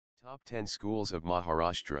Top 10 Schools of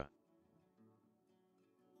Maharashtra.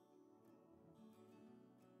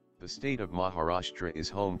 The state of Maharashtra is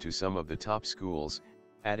home to some of the top schools,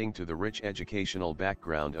 adding to the rich educational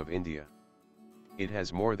background of India. It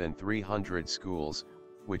has more than 300 schools,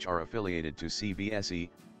 which are affiliated to CBSE,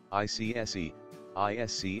 ICSE,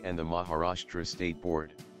 ISC and the Maharashtra State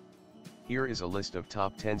Board. Here is a list of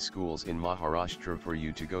top 10 schools in Maharashtra for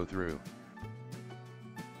you to go through.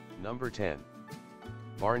 Number 10.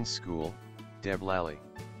 Barnes School, Devlali.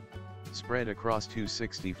 Spread across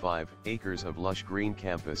 265 acres of lush green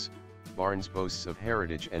campus, Barnes boasts of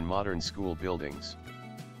heritage and modern school buildings.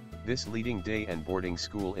 This leading day and boarding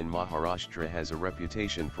school in Maharashtra has a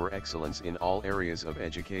reputation for excellence in all areas of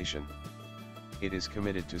education. It is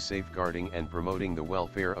committed to safeguarding and promoting the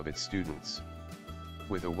welfare of its students.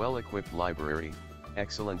 With a well-equipped library,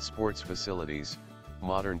 excellent sports facilities,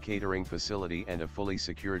 modern catering facility and a fully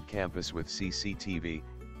secured campus with CCTV,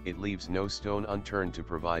 it leaves no stone unturned to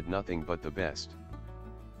provide nothing but the best.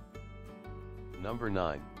 Number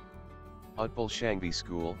 9. Utpal Shanghvi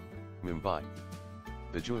School, Mumbai.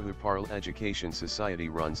 The Juhu Parle Education Society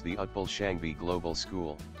runs the Utpal Shanghvi Global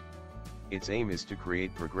School. Its aim is to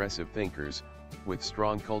create progressive thinkers, with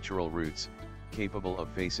strong cultural roots, capable of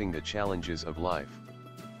facing the challenges of life.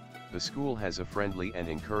 The school has a friendly and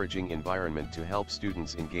encouraging environment to help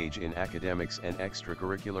students engage in academics and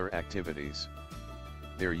extracurricular activities.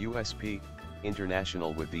 Their USP,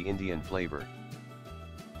 international with the Indian flavor.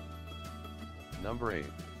 Number 8.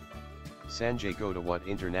 Sanjay Ghodawat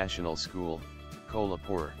International School,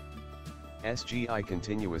 Kolhapur. SGI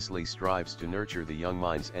continuously strives to nurture the young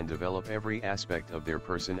minds and develop every aspect of their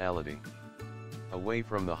personality. Away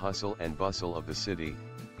from the hustle and bustle of the city,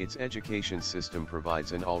 its education system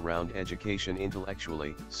provides an all-round education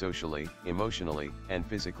intellectually, socially, emotionally, and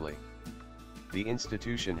physically. The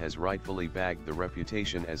institution has rightfully bagged the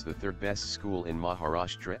reputation as the third best school in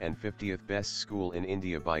Maharashtra and 50th best school in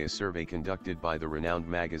India by a survey conducted by the renowned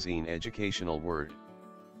magazine Educational Word.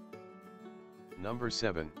 Number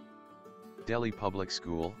 7. Delhi Public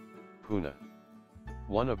School, Pune.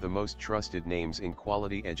 One of the most trusted names in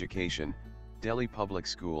quality education, Delhi Public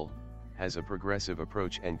School has a progressive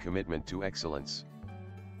approach and commitment to excellence.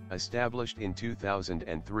 Established in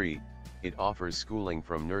 2003, it offers schooling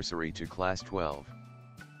from nursery to class 12.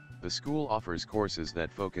 The school offers courses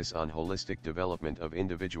that focus on holistic development of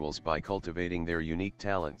individuals by cultivating their unique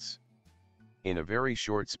talents. In a very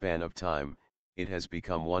short span of time, it has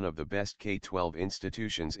become one of the best K-12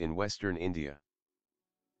 institutions in Western India.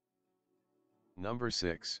 Number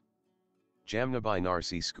 6. Jamnabai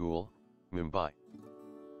Narsee School, Mumbai.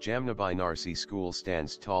 Jamnabai Narsee School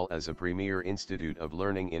stands tall as a premier institute of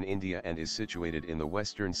learning in India and is situated in the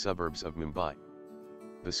western suburbs of Mumbai.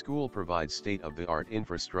 The school provides state-of-the-art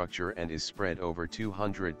infrastructure and is spread over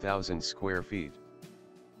 200,000 square feet.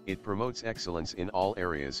 It promotes excellence in all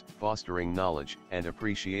areas, fostering knowledge and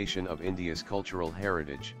appreciation of India's cultural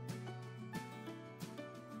heritage.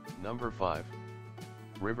 Number 5.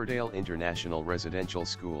 Riverdale International Residential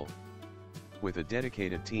School. With a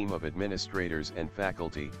dedicated team of administrators and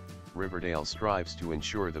faculty, Riverdale strives to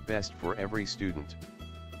ensure the best for every student.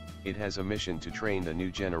 It has a mission to train the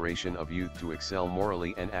new generation of youth to excel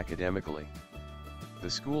morally and academically. The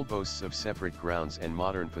school boasts of separate grounds and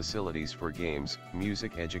modern facilities for games,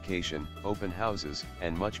 music education, open houses,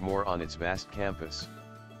 and much more on its vast campus.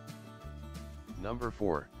 Number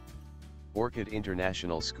 4. Orchid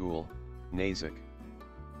International School, Nasik.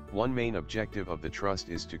 One main objective of the trust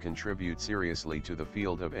is to contribute seriously to the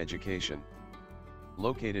field of education.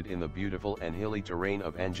 Located in the beautiful and hilly terrain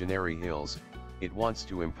of Anjaneri Hills, it wants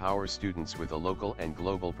to empower students with a local and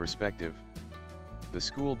global perspective. The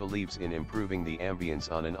school believes in improving the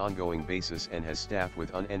ambience on an ongoing basis and has staff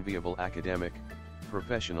with unenviable academic,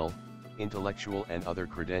 professional, intellectual and other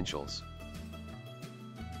credentials.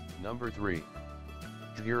 Number 3.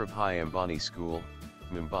 Dhirabhai Ambani School,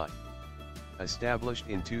 Mumbai. Established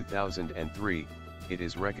in 2003, it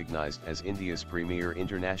is recognized as India's premier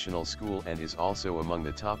international school and is also among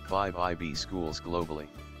the top 5 IB schools globally.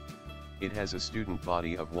 It has a student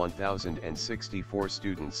body of 1,064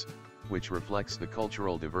 students, which reflects the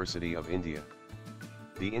cultural diversity of India.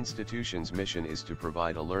 The institution's mission is to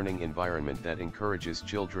provide a learning environment that encourages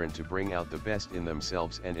children to bring out the best in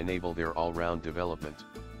themselves and enable their all-round development.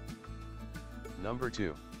 Number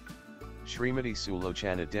 2. Srimati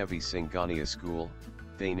Sulochanadevi Singhania School,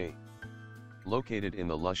 Thane. Located in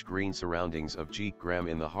the lush green surroundings of Gram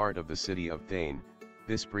in the heart of the city of Thane,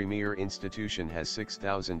 this premier institution has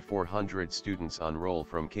 6,400 students on roll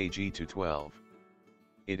from KG to 12.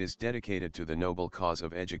 It is dedicated to the noble cause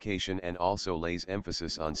of education and also lays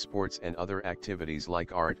emphasis on sports and other activities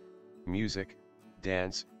like art, music,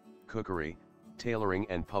 dance, cookery, tailoring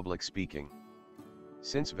and public speaking.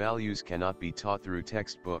 Since values cannot be taught through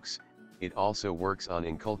textbooks, it also works on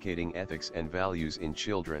inculcating ethics and values in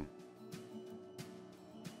children.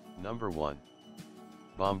 Number 1.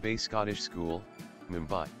 Bombay Scottish School,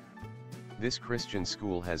 Mumbai. This Christian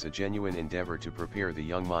school has a genuine endeavor to prepare the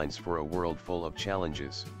young minds for a world full of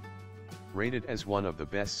challenges. Rated as one of the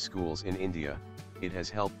best schools in India, it has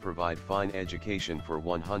helped provide fine education for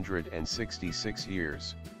 166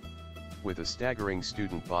 years. With a staggering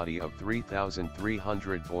student body of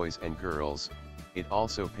 3,300 boys and girls, it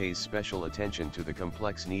also pays special attention to the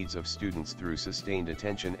complex needs of students through sustained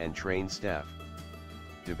attention and trained staff.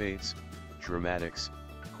 Debates, dramatics,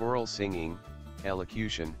 choral singing,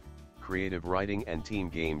 elocution, creative writing and team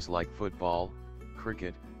games like football,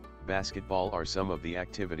 cricket, basketball are some of the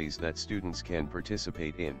activities that students can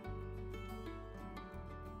participate in.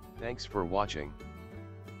 Thanks for watching.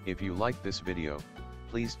 If you like this video,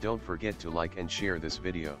 please don't forget to like and share this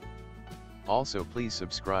video. Also please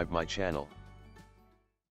subscribe my channel.